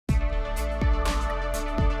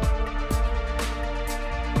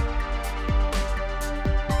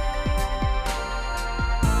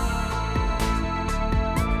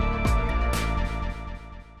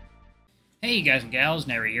Hey guys and gals,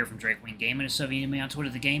 Nary here from Drake Wing Gaming, and so you me on Twitter,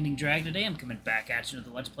 The Gaming Drag. Today I'm coming back at you with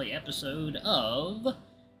the Let's Play episode of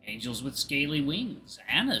Angels with Scaly Wings,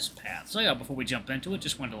 Anna's Path. So yeah, before we jump into it,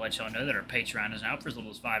 just wanted to let y'all know that our Patreon is out for as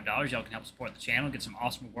little as $5. Y'all can help support the channel, get some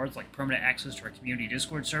awesome rewards like permanent access to our community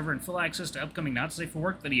Discord server, and full access to upcoming Not Safe for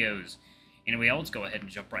Work videos. Anyway, let's go ahead and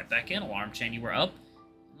jump right back in. Alarm chain, you were up.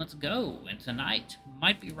 Let's go, and tonight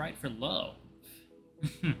might be right for love.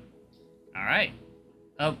 Alright.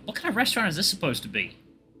 What kind of restaurant is this supposed to be?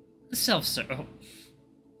 The self-serve.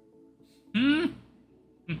 Oh.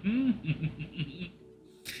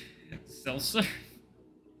 Self-serve?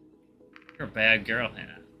 You're a bad girl,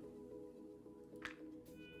 Hannah.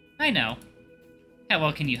 I know. How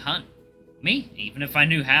well can you hunt? Me? Even if I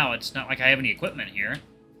knew how, it's not like I have any equipment here.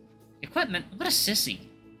 Equipment? What a sissy.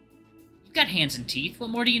 You've got hands and teeth.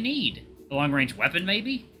 What more do you need? A long-range weapon,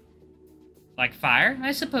 maybe? Like fire?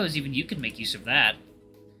 I suppose even you could make use of that.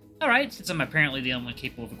 Alright, since I'm apparently the only one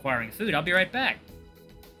capable of acquiring food, I'll be right back.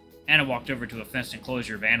 Anna walked over to a fenced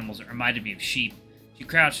enclosure of animals that reminded me of sheep. She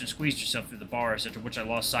crouched and squeezed herself through the bars, after which I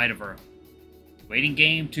lost sight of her. Waiting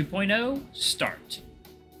game 2.0, start.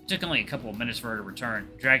 It took only a couple of minutes for her to return,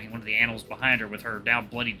 dragging one of the animals behind her with her now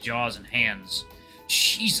bloody jaws and hands.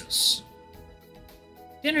 Jesus!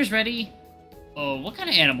 Dinner's ready. Oh, what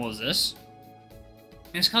kind of animal is this?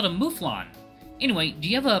 It's called a mouflon. Anyway, do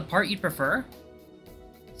you have a part you'd prefer?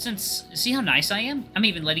 See how nice I am? I'm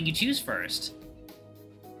even letting you choose first.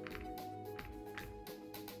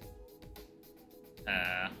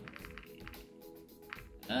 I'm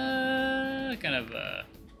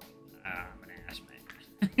an ass,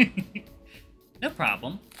 man. No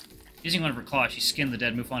problem. Using one of her claws, she skinned the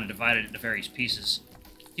dead mouflon and divided it into various pieces.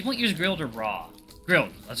 Do you want yours grilled or raw?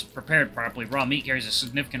 Grilled. Unless prepared properly, raw meat carries a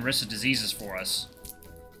significant risk of diseases for us.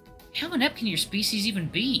 How inept can your species even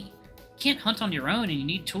be? You can't hunt on your own, and you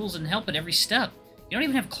need tools and help at every step. You don't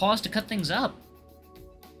even have claws to cut things up.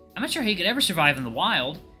 I'm not sure how you could ever survive in the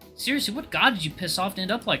wild. Seriously, what god did you piss off to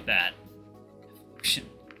end up like that? Evolution.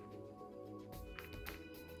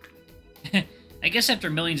 I guess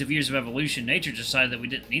after millions of years of evolution, nature decided that we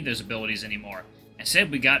didn't need those abilities anymore.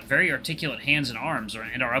 Instead, we got very articulate hands and arms,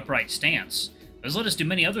 and our upright stance. Those let us do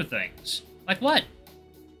many other things. Like what?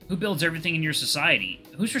 Who builds everything in your society?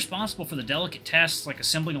 Who's responsible for the delicate tasks like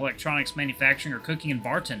assembling electronics, manufacturing, or cooking and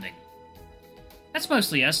bartending? That's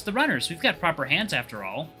mostly us, the runners. We've got proper hands after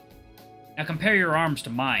all. Now compare your arms to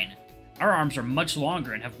mine. Our arms are much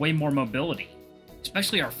longer and have way more mobility.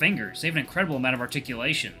 Especially our fingers. They have an incredible amount of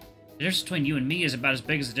articulation. The difference between you and me is about as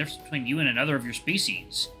big as the difference between you and another of your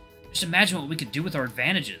species. Just imagine what we could do with our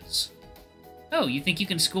advantages. Oh, you think you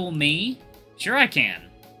can school me? Sure I can.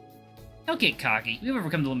 Don't get cocky. We've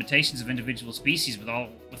overcome the limitations of individual species with all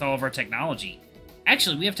of our technology.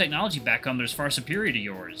 Actually, we have technology back home that is far superior to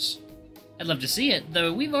yours. I'd love to see it,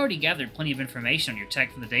 though we've already gathered plenty of information on your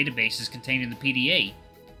tech from the databases contained in the PDA.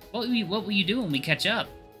 What will you do when we catch up?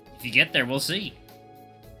 If you get there, we'll see.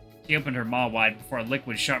 She opened her maw wide before a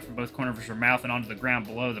liquid shot from both corners of her mouth and onto the ground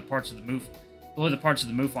below the parts of the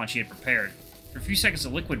mouflon she had prepared. For a few seconds, the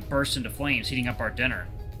liquid burst into flames, heating up our dinner.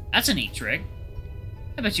 That's a neat trick.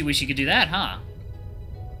 I bet you wish you could do that, huh?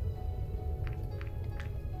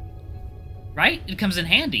 Right? It comes in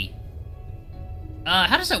handy.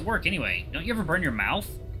 How does that work anyway? Don't you ever burn your mouth?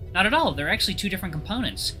 Not at all. They're actually two different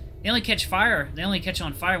components. They only catch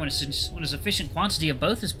on fire when a sufficient quantity of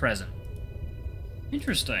both is present.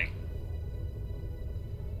 Interesting.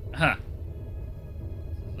 Huh.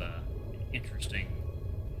 This is an interesting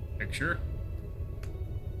picture.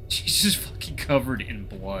 She's just fucking covered in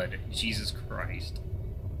blood. Jesus Christ.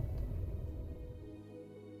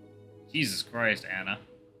 Jesus Christ, Anna.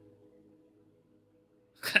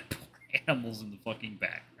 Got poor animals in the fucking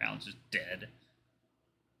background, just dead.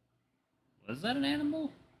 Was that an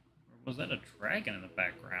animal? Or was that a dragon in the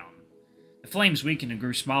background? The flames weakened and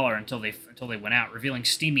grew smaller until they went out, revealing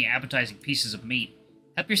steamy, appetizing pieces of meat.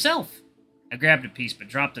 Help yourself! I grabbed a piece, but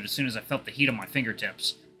dropped it as soon as I felt the heat on my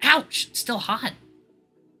fingertips. Ouch! It's still hot!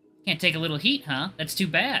 Can't take a little heat, huh? That's too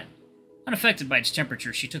bad. Unaffected by its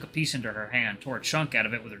temperature, she took a piece into her hand, tore a chunk out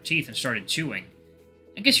of it with her teeth, and started chewing.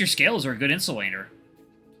 I guess your scales are a good insulator.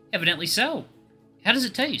 Evidently so. How does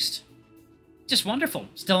it taste? Just wonderful.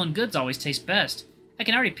 Stolen goods always taste best. I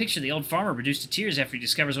can already picture the old farmer reduced to tears after he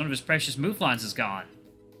discovers one of his precious mouflons is gone.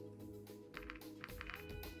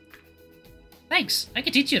 Thanks. I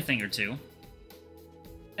could teach you a thing or two.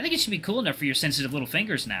 I think it should be cool enough for your sensitive little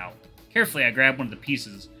fingers now. Carefully, I grabbed one of the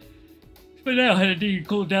pieces. But now I had indeed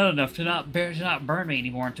cooled down enough to not burn me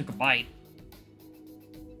anymore and took a bite.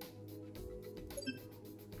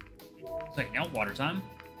 It's like now water time.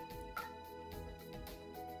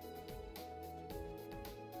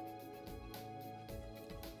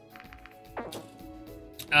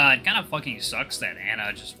 It kind of fucking sucks that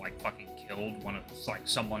Anna just, like, fucking killed one of, like,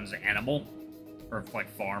 someone's animal. Or, like,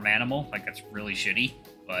 farm animal. Like, that's really shitty.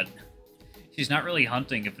 But she's not really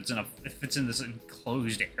hunting if it's in this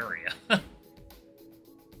enclosed area.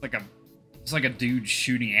 It's like a dude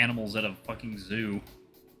shooting animals at a fucking zoo.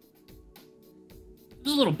 It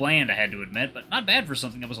was a little bland, I had to admit, but not bad for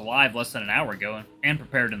something that was alive less than an hour ago and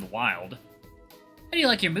prepared in the wild. How do you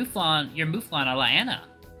like your mouflon a la Anna?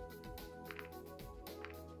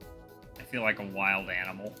 I feel like a wild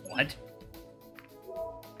animal. What?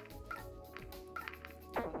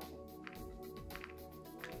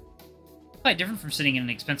 Quite different from sitting in an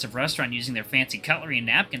expensive restaurant using their fancy cutlery and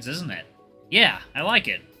napkins, isn't it? Yeah, I like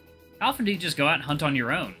it. How often do you just go out and hunt on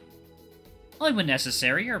your own? Only when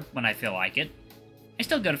necessary, or when I feel like it. I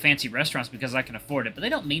still go to fancy restaurants because I can afford it, but they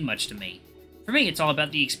don't mean much to me. For me, it's all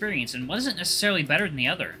about the experience, and one isn't necessarily better than the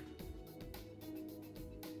other.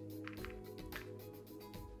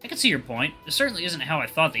 I can see your point. This certainly isn't how I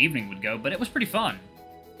thought the evening would go, but it was pretty fun.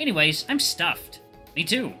 Anyways, I'm stuffed. Me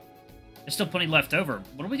too. There's still plenty left over.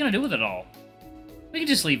 What are we gonna do with it all? We can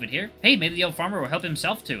just leave it here. Hey, maybe the old farmer will help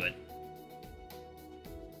himself to it.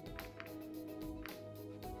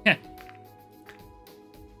 Heh.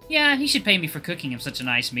 Yeah, he should pay me for cooking him such a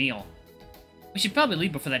nice meal. We should probably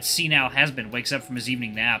leave before that senile has-been wakes up from his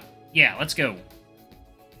evening nap. Yeah, let's go.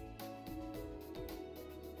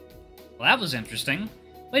 Well, that was interesting.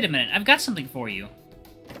 Wait a minute, I've got something for you.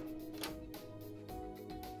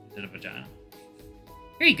 Is it a vagina?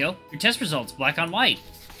 Here you go, your test results, black on white.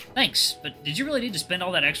 Thanks, but did you really need to spend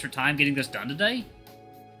all that extra time getting this done today?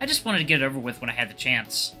 I just wanted to get it over with when I had the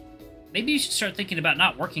chance. Maybe you should start thinking about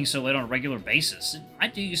not working so late on a regular basis. It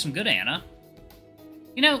might do you some good, Anna.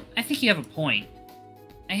 You know, I think you have a point.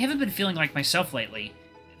 I haven't been feeling like myself lately.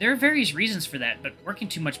 There are various reasons for that, but working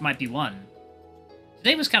too much might be one.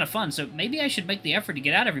 Today was kind of fun, so maybe I should make the effort to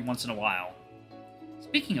get out every once in a while.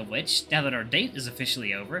 Speaking of which, now that our date is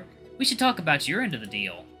officially over, we should talk about your end of the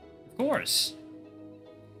deal. Of course.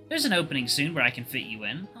 There's an opening soon where I can fit you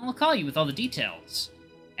in. I'll call you with all the details.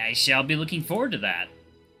 I shall be looking forward to that.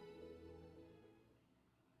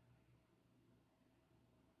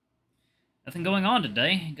 Nothing going on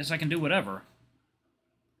today. Guess I can do whatever.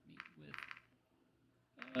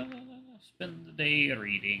 Spend the day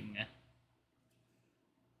reading.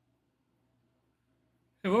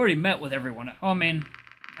 I've already met with everyone. Oh, I mean,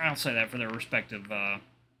 I'll say that for their respective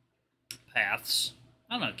paths.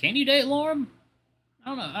 I don't know. Can you date Lorem?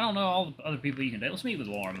 I don't know all the other people you can date. Let's meet with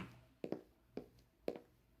Lorem.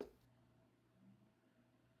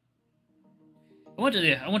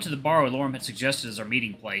 I went to the bar where Lorem had suggested as our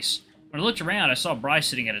meeting place. When I looked around, I saw Bryce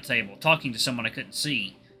sitting at a table, talking to someone I couldn't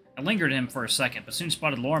see. I lingered at him for a second, but soon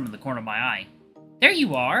spotted Lorem in the corner of my eye. There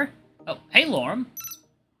you are! Oh, hey, Lorem!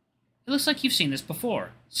 It looks like you've seen this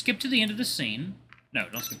before. Skip to the end of the scene. No,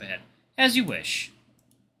 don't skip ahead. As you wish.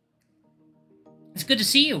 It's good to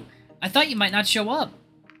see you. I thought you might not show up.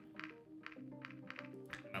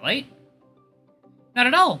 Am I late? Not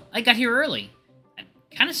at all. I got here early. I'm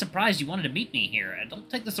kind of surprised you wanted to meet me here. Don't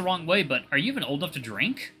take this the wrong way, but are you even old enough to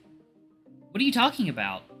drink? What are you talking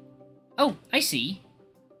about? Oh, I see.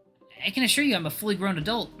 I can assure you I'm a fully grown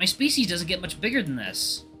adult. My species doesn't get much bigger than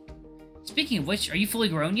this. Speaking of which, are you fully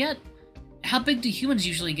grown yet? How big do humans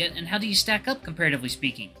usually get, and how do you stack up, comparatively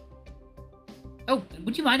speaking? Oh,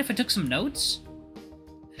 would you mind if I took some notes?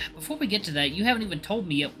 Before we get to that, you haven't even told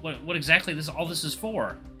me yet what exactly all this is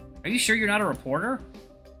for. Are you sure you're not a reporter?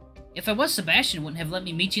 If I was, Sebastian wouldn't have let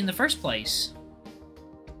me meet you in the first place.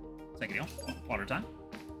 Second deal. Water time.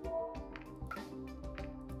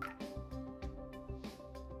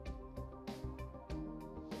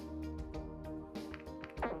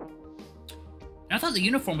 I thought the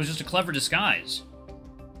uniform was just a clever disguise.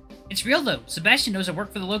 It's real, though. Sebastian knows I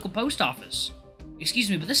work for the local post office. Excuse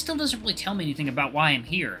me, but this still doesn't really tell me anything about why I'm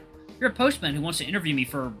here. You're a postman who wants to interview me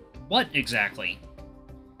for what, exactly?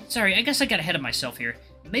 Sorry, I guess I got ahead of myself here.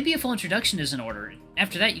 Maybe a full introduction is in order.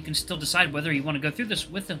 After that, you can still decide whether you want to go through this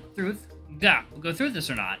go through this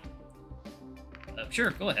or not.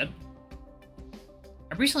 Sure, go ahead.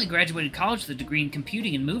 I recently graduated college with a degree in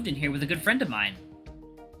computing and moved in here with a good friend of mine.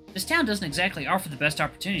 This town doesn't exactly offer the best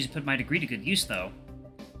opportunities to put my degree to good use, though.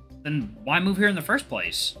 Then why move here in the first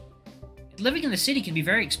place? Living in the city can be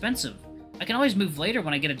very expensive. I can always move later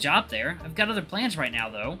when I get a job there. I've got other plans right now,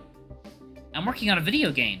 though. I'm working on a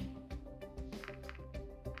video game.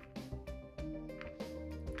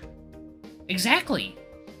 Exactly!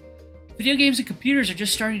 Video games and computers are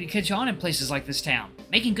just starting to catch on in places like this town.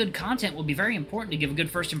 Making good content will be very important to give a good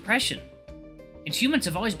first impression. And humans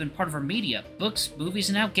have always been part of our media, books, movies,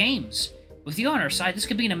 and now games. With you on our side, this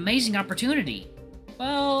could be an amazing opportunity.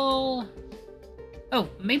 Well... Oh,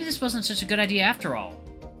 maybe this wasn't such a good idea after all.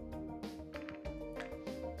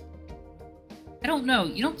 I don't know,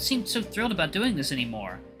 you don't seem so thrilled about doing this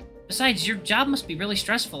anymore. Besides, your job must be really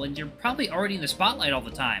stressful, and you're probably already in the spotlight all the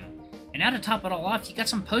time. And now to top it all off, you got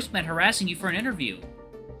some postman harassing you for an interview.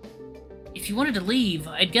 If you wanted to leave,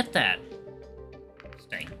 I'd get that.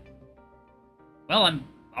 Stay. Well, I'm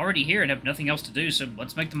already here and have nothing else to do, so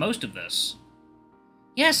let's make the most of this.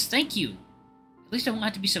 Yes, thank you. At least I won't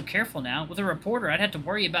have to be so careful now. With a reporter, I'd have to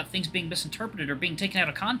worry about things being misinterpreted or being taken out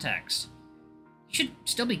of context. You should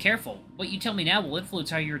still be careful. What you tell me now will influence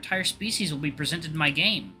how your entire species will be presented in my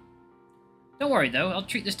game. Don't worry, though. I'll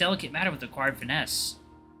treat this delicate matter with the required finesse.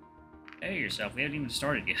 Hey yourself, we haven't even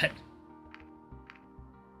started yet.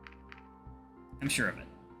 I'm sure of it.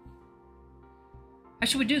 How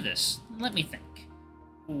should we do this? Let me think.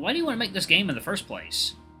 Why do you want to make this game in the first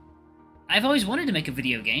place? I've always wanted to make a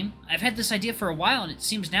video game. I've had this idea for a while, and it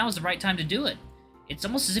seems now is the right time to do it. It's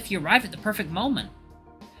almost as if you arrived at the perfect moment.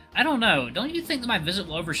 I don't know, don't you think that my visit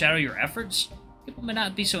will overshadow your efforts? People may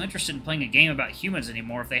not be so interested in playing a game about humans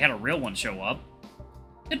anymore if they had a real one show up.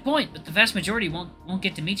 Good point, but the vast majority won't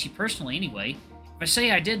get to meet you personally anyway. If I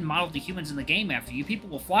say I did model the humans in the game after you, people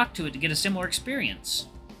will flock to it to get a similar experience.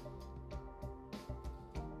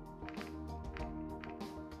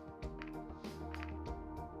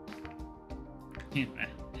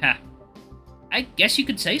 Ha. I guess you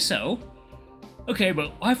could say so. Okay,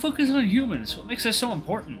 but why focus on humans? What makes us so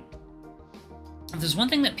important? If there's one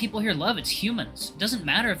thing that people here love, it's humans. It doesn't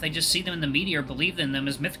matter if they just see them in the media or believe in them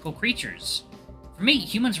as mythical creatures. For me,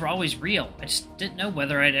 humans were always real. I just didn't know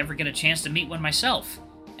whether I'd ever get a chance to meet one myself.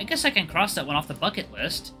 I guess I can cross that one off the bucket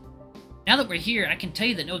list. Now that we're here, I can tell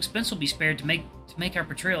you that no expense will be spared to make our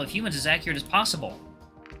portrayal of humans as accurate as possible.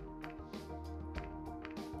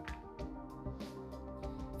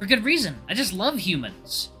 For good reason. I just love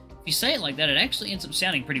humans. If you say it like that, it actually ends up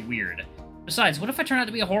sounding pretty weird. Besides, what if I turn out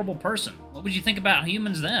to be a horrible person? What would you think about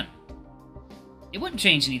humans then? It wouldn't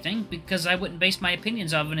change anything, because I wouldn't base my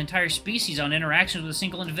opinions of an entire species on interactions with a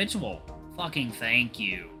single individual. Fucking thank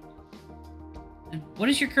you. And what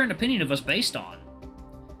is your current opinion of us based on?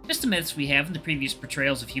 Just the myths we have in the previous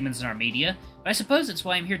portrayals of humans in our media, but I suppose that's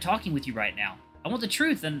why I'm here talking with you right now. I want the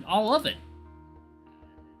truth and all of it.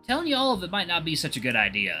 Telling you all of it might not be such a good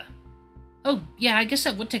idea. Oh, yeah, I guess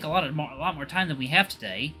that would take a lot more time than we have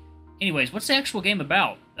today. Anyways, what's the actual game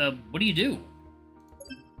about? What do you do?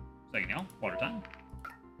 Second now, water time.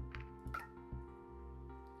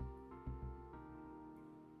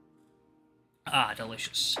 Ah,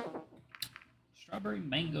 delicious. Strawberry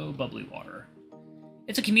mango bubbly water.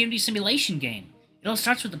 It's a community simulation game. It all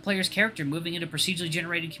starts with the player's character moving into a procedurally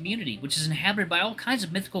generated community, which is inhabited by all kinds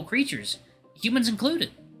of mythical creatures, humans included.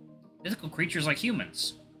 Mythical creatures like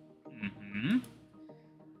humans.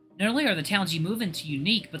 Not only are the towns you move into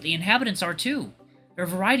unique, but the inhabitants are too. There are a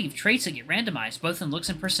variety of traits that get randomized, both in looks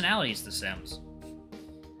and personalities, The Sims.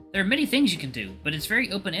 There are many things you can do, but it's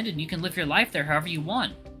very open-ended and you can live your life there however you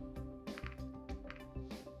want.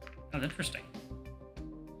 Oh, interesting.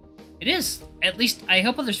 It is. At least, I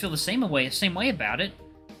hope others feel the same way about it.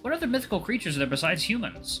 What other mythical creatures are there besides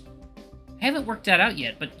humans? I haven't worked that out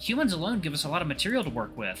yet, but humans alone give us a lot of material to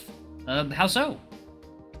work with. How so?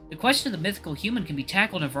 The question of the mythical human can be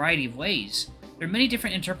tackled in a variety of ways. There are many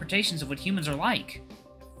different interpretations of what humans are like.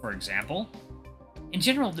 For example, in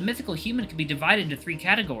general, the mythical human can be divided into three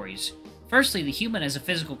categories. Firstly, the human as a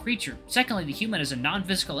physical creature. Secondly, the human as a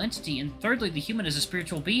non-physical entity. And thirdly, the human as a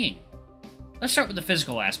spiritual being. Let's start with the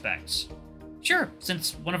physical aspects. Sure,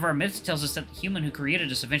 since one of our myths tells us that the human who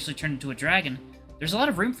created us eventually turned into a dragon, there's a lot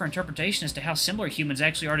of room for interpretation as to how similar humans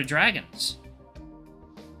actually are to dragons.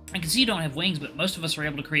 I can see you don't have wings, but most of us are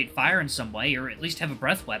able to create fire in some way, or at least have a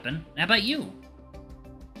breath weapon. How about you?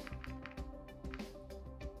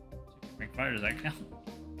 Make fire, does that count?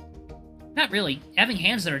 Not really. Having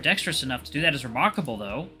hands that are dexterous enough to do that is remarkable,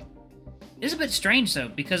 though. It is a bit strange, though,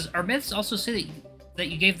 because our myths also say that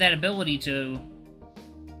you gave that ability to...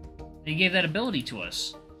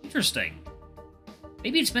 us. Interesting.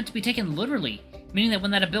 Maybe it's meant to be taken literally, meaning that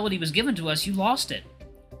when that ability was given to us, you lost it.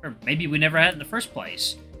 Or maybe we never had it in the first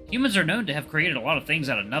place. Humans are known to have created a lot of things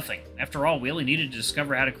out of nothing. After all, we only needed to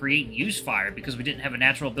discover how to create and use fire because we didn't have a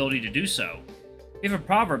natural ability to do so. We have a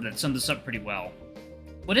proverb that sums this up pretty well.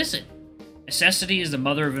 What is it? Necessity is the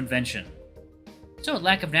mother of invention. So a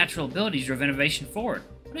lack of natural abilities drove innovation forward.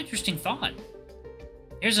 What an interesting thought.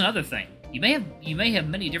 Here's another thing. You may have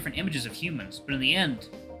many different images of humans, but in the end,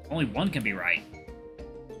 only one can be right.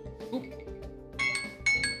 Oop.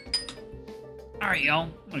 Alright, y'all.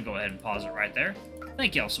 I'm going to go ahead and pause it right there.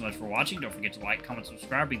 Thank y'all so much for watching. Don't forget to like, comment,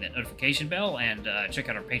 subscribe, ring that notification bell, and check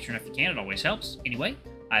out our Patreon if you can. It always helps. Anyway,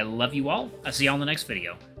 I love you all. I'll see y'all in the next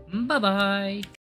video. Bye-bye.